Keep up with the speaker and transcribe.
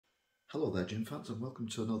Hello there, gin fans, and welcome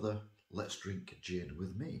to another Let's Drink Gin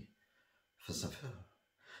with me, Fasafel.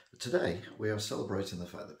 Today we are celebrating the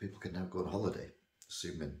fact that people can now go on holiday,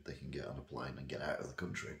 assuming they can get on a plane and get out of the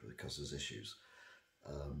country because there's issues.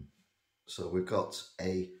 So we've got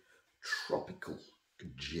a tropical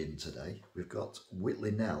gin today. We've got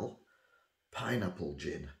Whitley Nell pineapple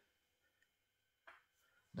gin.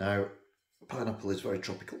 Now, pineapple is very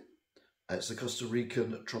tropical. It's a Costa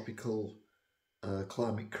Rican tropical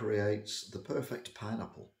climate creates the perfect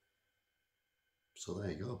pineapple. So there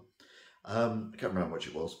you go. I can't remember how much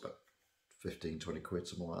it was, but 15, 20 quid,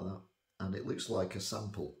 something like that. And it looks like a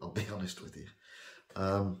sample, I'll be honest with you.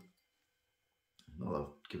 Well,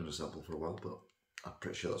 I've given a sample for a while, but I'm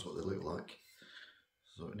pretty sure that's what they look like.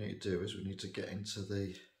 So what we need to do is we need to get into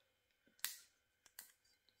the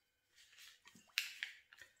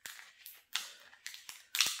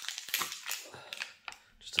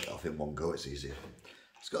just take it off in one go, it's easier.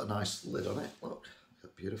 It's got a nice lid on it, look,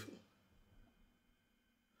 beautiful.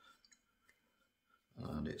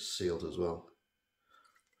 And it's sealed as well.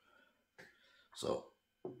 So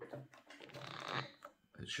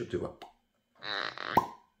it should do a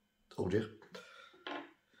told you.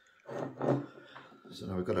 So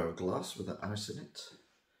now we've got our glass with the ice in it.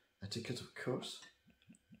 Etiquette, of course.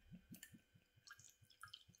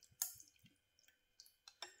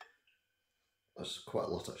 That's quite a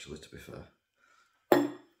lot actually, to be fair.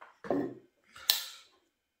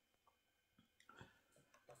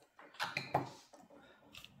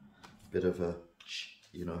 Bit of a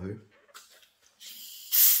you know who.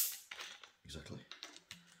 Exactly.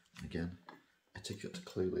 Again, etiquette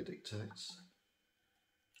clearly dictates.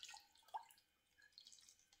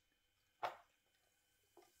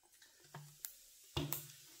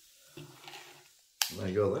 There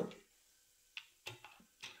you go then.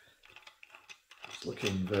 It's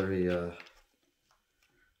looking very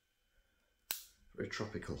very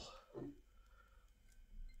tropical.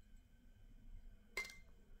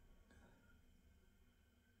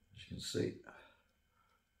 As you can see.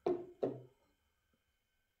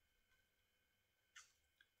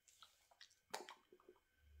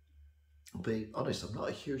 I'll be honest, I'm not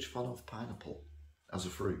a huge fan of pineapple as a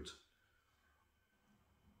fruit.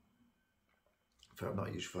 In fact, I'm not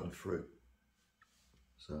a huge fan of fruit.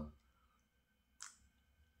 So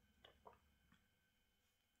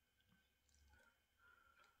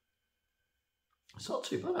it's not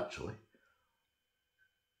too bad actually.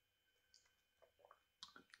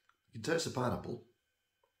 You can taste the pineapple,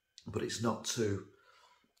 but it's not too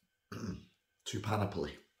too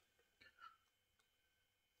pineapple-y.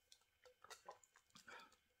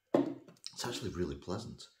 It's actually really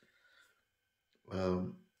pleasant.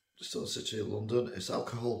 Just on the city of London, it's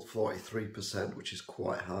alcohol 43%, which is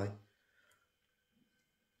quite high.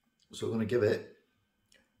 So we're going to give it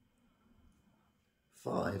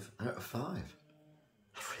 5 out of 5.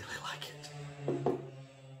 I really like it.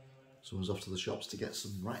 Someone's off to the shops to get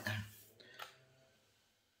some right now.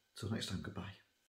 Till next time, goodbye.